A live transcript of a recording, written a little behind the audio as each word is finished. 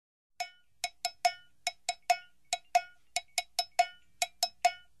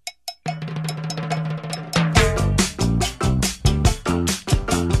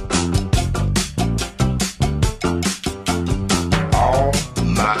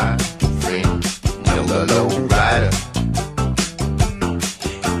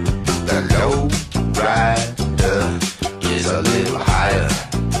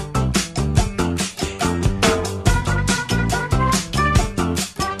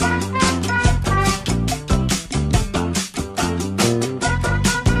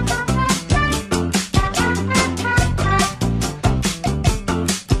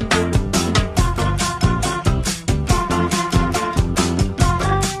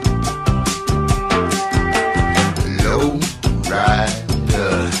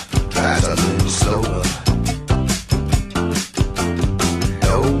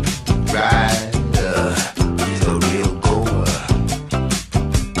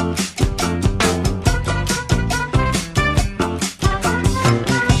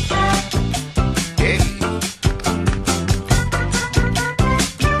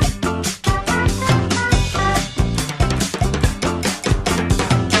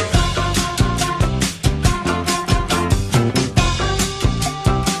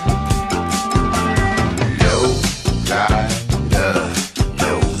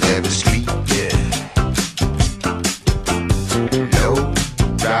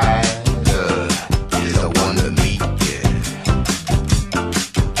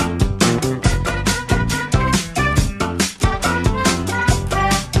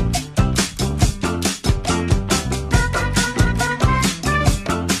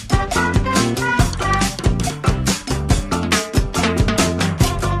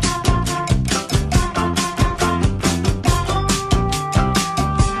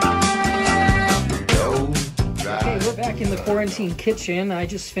quarantine kitchen. I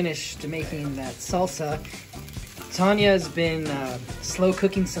just finished making that salsa. Tonya has been slow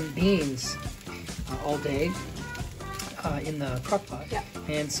cooking some beans all day in the crock pot. Yeah.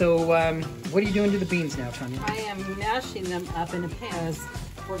 And so what are you doing to the beans now, Tonya? I am mashing them up in a pan.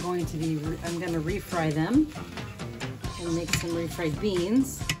 I'm going to refry them and make some refried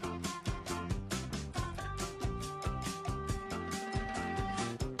beans.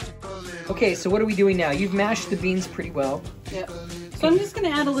 Okay, so what are we doing now? You've mashed the beans pretty well. Yep. So I'm just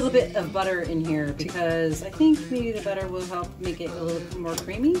going to add a little bit of butter in here because I think maybe the butter will help make it a little more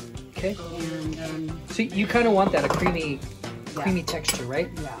creamy. Okay. And so you kind of want that, a creamy texture, right?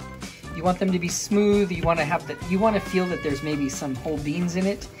 Yeah. You want them to be smooth. You want to feel that there's maybe some whole beans in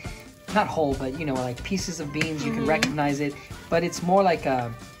it. Not whole, but you know, like pieces of beans. You can recognize it, but it's more like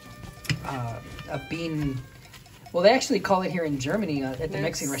a bean. Well, they actually call it here in Germany at the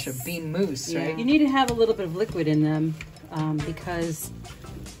Mexican restaurant bean mousse, right? You need to have a little bit of liquid in them because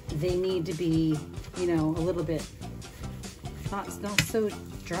they need to be, you know, a little bit not so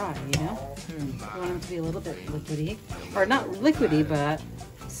dry, you know. You want them to be a little bit liquidy, or not liquidy, but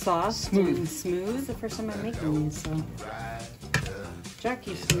soft, smooth. And smooth. The first time I'm making these, so Jack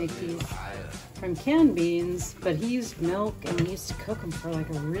used to make these from canned beans, but he used milk and he used to cook them for like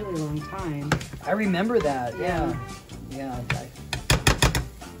a really long time. I remember that. Yeah.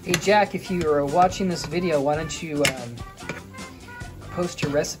 Hey Jack, if you are watching this video, why don't you post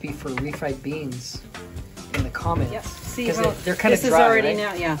your recipe for refried beans in the comments? Yep. See, because they're kind of dry. This is already right?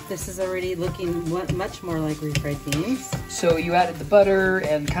 now. Yeah, this is already looking much more like refried beans. So you added the butter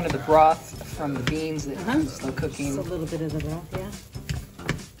and kind of the broth from the beans that slow cooking. Just a little bit of the broth, yeah.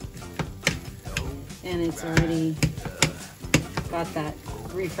 And it's already got that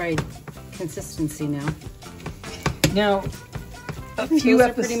refried consistency now. Now, a few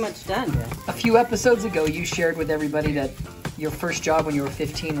episodes pretty much done. A few episodes ago, you shared with everybody that your first job when you were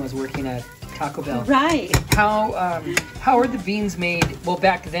 15 was working at Taco Bell. Right. How are the beans made? Well,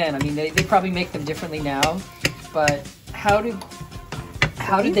 back then, I mean, they probably make them differently now, but how did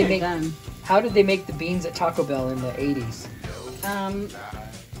they make the beans at Taco Bell in the 80s?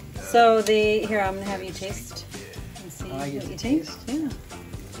 So here, I'm gonna have you taste and see I get what to you taste? Yeah.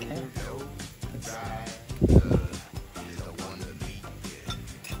 Okay.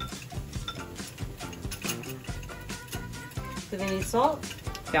 Do they need salt?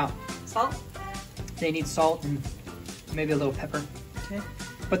 Yeah. Salt? They need salt and maybe a little pepper. Okay.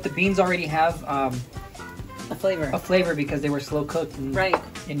 But the beans already have a flavor. A flavor because they were slow cooked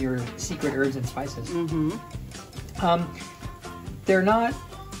in your secret herbs and spices. They're not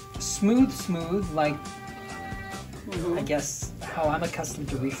smooth like I guess how I'm accustomed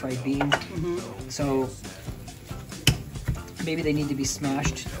to refried beans. So maybe they need to be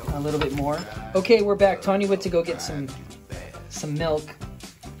smashed a little bit more. Okay, we're back. Tonya went to go get some milk,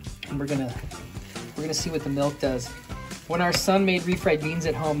 and we're gonna see what the milk does. When our son made refried beans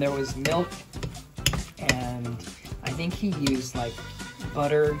at home, there was milk, and I think he used like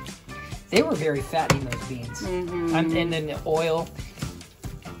butter. They were very fattening, those beans, and then the oil.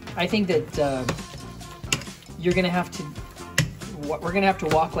 I think that we're gonna have to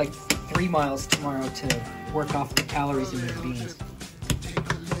walk like 3 miles tomorrow to work off the calories in these beans.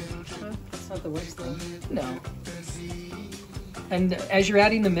 That's not the worst thing. No. And as you're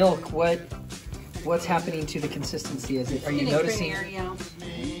adding the milk, what's happening to the consistency? Are you noticing? Creamier,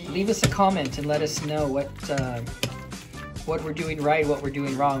 yeah. Leave us a comment and let us know what we're doing right, what we're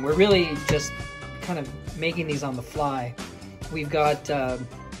doing wrong. We're really just kind of making these on the fly. We've got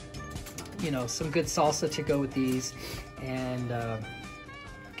some good salsa to go with these, and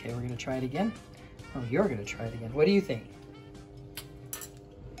okay, we're gonna try it again. Oh, you're gonna try it again. What do you think?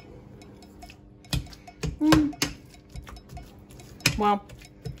 Well,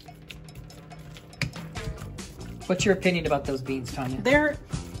 what's your opinion about those beans, Tonya?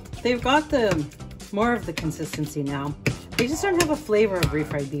 They've got more of the consistency now. They just don't have a flavor of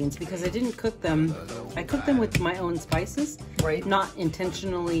refried beans because I didn't cook them. I cooked them with my own spices, right? Not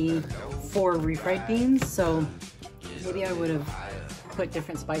intentionally for refried beans. So maybe I would have put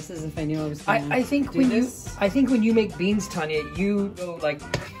different spices if I knew I was going to I think when you make beans, Tonya, you go like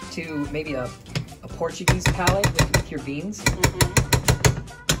to maybe a Portuguese palette with your beans,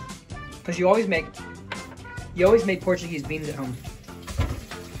 because you always make Portuguese beans at home,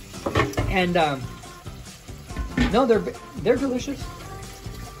 and no, they're delicious.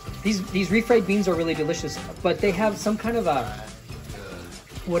 These refried beans are really delicious, but they have some kind of a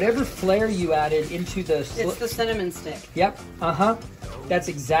whatever flair you added into the. It's the cinnamon stick. Yep. That's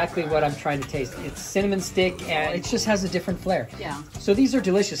exactly what I'm trying to taste. It's cinnamon stick, and it just has a different flair. Yeah. So these are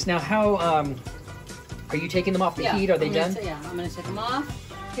delicious. Now, how Are you taking them off the heat? Are they done? Yeah, I'm gonna take them off.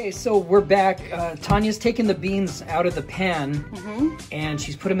 Okay, so we're back. Tonya's taken the beans out of the pan, and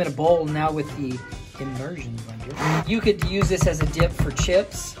she's put them in a bowl now with the immersion blender. You could use this as a dip for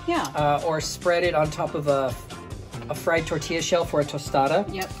chips, or spread it on top of a fried tortilla shell for a tostada.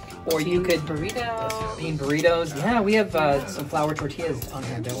 Yep. Or you could burritos. Bean burritos. Yeah, we have some flour tortillas on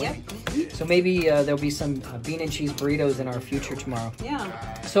hand, don't we? Yep. So maybe there'll be some bean and cheese burritos in our future tomorrow.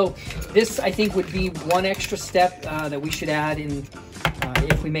 Yeah. So this, I think, would be one extra step that we should add in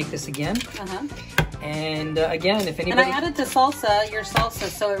if we make this again. And again, if anybody... And I added to your salsa,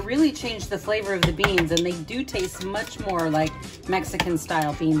 so it really changed the flavor of the beans, and they do taste much more like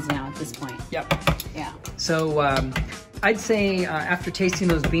Mexican-style beans now at this point. Yep. Yeah. So I'd say after tasting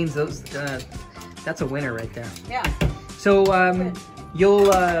those beans, that's a winner right there. Yeah. So you'll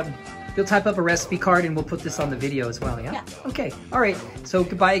type up a recipe card, and we'll put this on the video as well, yeah? Yeah. Okay. All right. So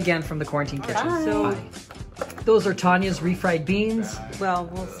goodbye again from the Quarantine Kitchen. Bye. So those are Tonya's refried beans. Well,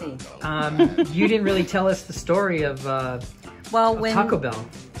 we'll see. You didn't really tell us the story of Taco Bell,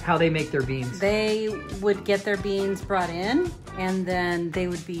 how they make their beans. They would get their beans brought in, and then they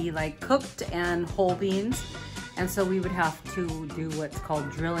would be like cooked and whole beans. And so we would have to do what's called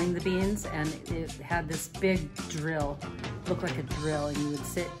drilling the beans, and it had this big drill, looked like a drill, and we would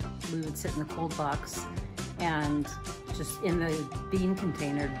sit in the cold box and just in the bean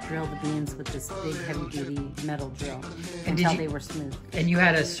container drill the beans with this big heavy duty metal drill until they were smooth. And you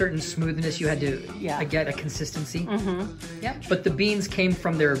had a certain smoothness, you had to get a consistency. Yep. But the beans came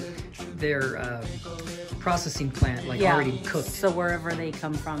from their processing plant, like already cooked. So wherever they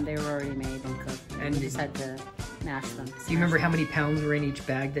come from, they were already made and cooked. And we just had to mash them. Do you remember how many pounds were in each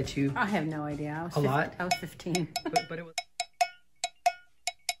bag that you... I have no idea. A lot? I was 15. but it was...